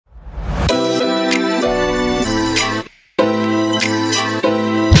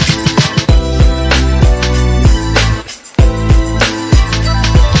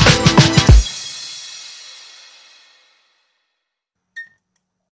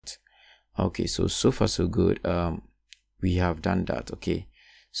Okay, so far so good. We have done that. Okay,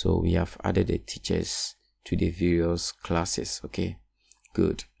 so we have added the teachers to the various classes. Okay,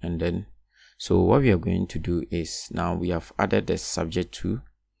 good. And then so what we are going to do is, now we have added the subject too.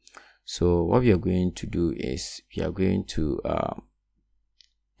 So what we are going to do is we are going to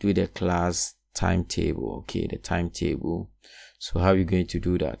do the class timetable. Okay, the timetable. So how are we going to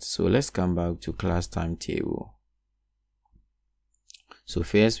do that? So let's come back to class timetable. So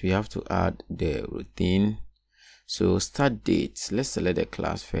first we have to add the routine. So start date, let's select the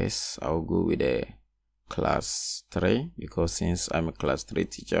class first. I'll go with the class 3 because since I'm a class 3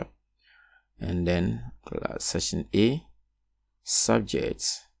 teacher. And then class session A,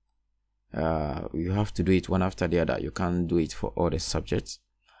 subjects. You have to do it one after the other. You can't do it for all the subjects.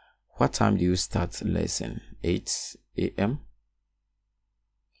 What time do you start lesson? 8 a.m.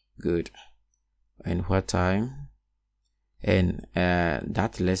 Good. And what time? And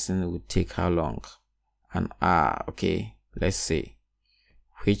that lesson would take how long? An hour. Okay, let's say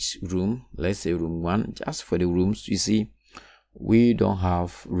which room. Let's say room 1. Just for the rooms, you see, we don't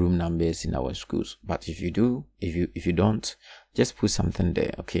have room numbers in our schools, but if you do, if you don't, just put something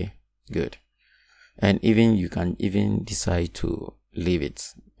there. Okay, good. And even you can even decide to leave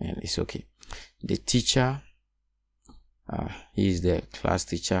it, and it's okay. The teacher, he is the class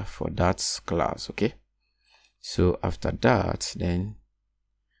teacher for that class. Okay, so after that, then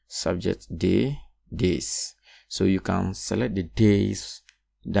subject day, days. So you can select the days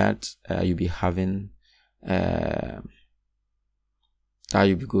that you'll be having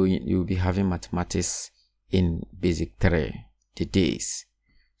you'll be having mathematics in basic 3, the days.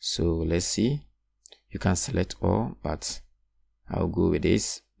 So let's see, you can select all, but I'll go with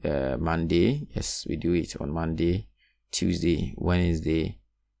this. Monday, yes, we do it on Monday, Tuesday, Wednesday,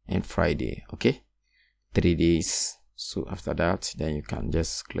 and Friday. Okay, 3 days. So after that, then you can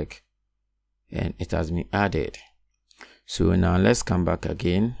just click and it has been added. So now let's come back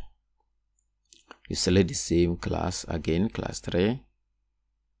again. You select the same class again, class 3,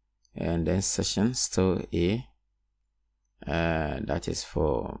 and then session still A. That is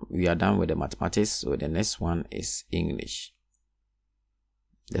for, we are done with the mathematics, so the next one is English.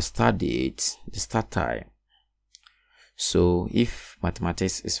 The start date, the start time. So if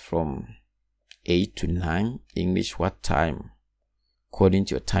mathematics is from 8 to 9, English what time? According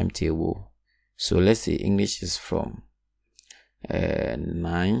to your timetable. So let's say English is from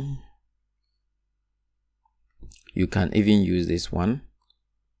 9. You can even use this one.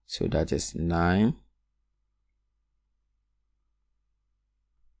 So that is 9.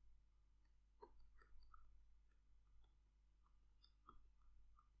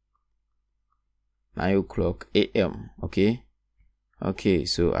 a.m. Okay. Okay,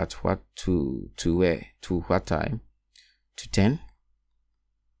 so at what to where? To what time? To 10.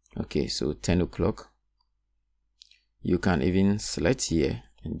 Okay, so 10 o'clock. You can even select here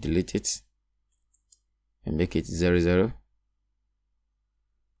and delete it and make it 00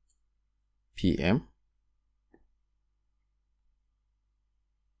 p.m.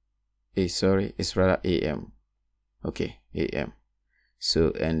 Sorry, it's rather a.m. Okay, a.m.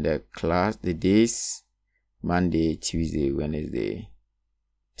 So, and the class, the days, Monday, Tuesday, Wednesday,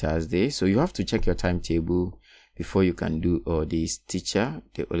 Thursday. So you have to check your timetable before you can do all these. Teacher,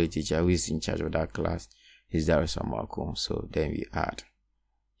 the only teacher who is in charge of that class is Darusamaku. So then we add.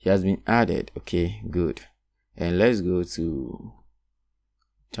 He has been added. Okay, good. And let's go to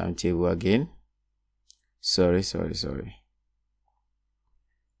timetable again. Sorry.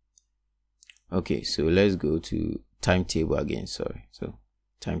 Okay, so let's go to timetable again. Sorry. So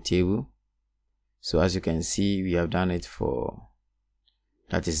timetable. So as you can see, we have done it for,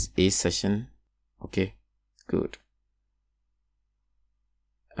 that is a session. Okay, good.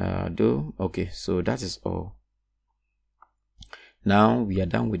 Okay, so that is all. Now we are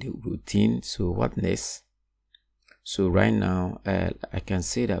done with the routine. So what next? So right now, I can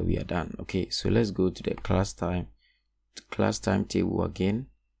say that we are done. Okay, so let's go to the class timetable again.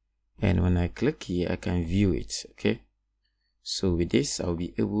 And when I click here, I can view it. Okay, so with this, I'll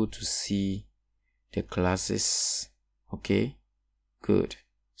be able to see the classes. Okay, good.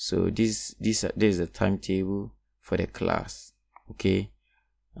 So this is the timetable for the class. Okay,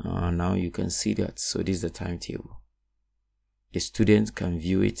 now you can see that. So this is the timetable. The students can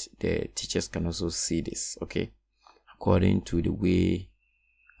view it. The teachers can also see this. Okay, according to the way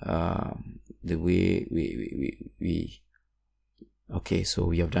we okay, so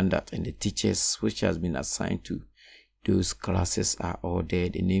we have done that, and the teachers which has been assigned to those classes are all there.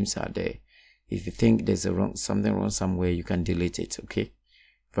 The names are there. If you think there's something wrong somewhere, you can delete it. Okay,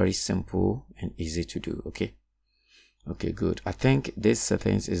 very simple and easy to do. Okay, Okay, good. I think this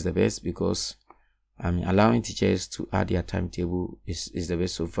settings is the best, because allowing teachers to add their timetable is the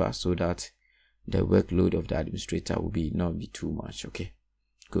best so far, so that the workload of the administrator will not be too much. Okay,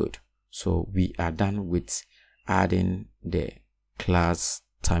 good. So we are done with adding the class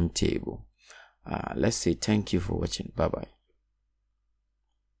timetable. Let's say thank you for watching. Bye bye.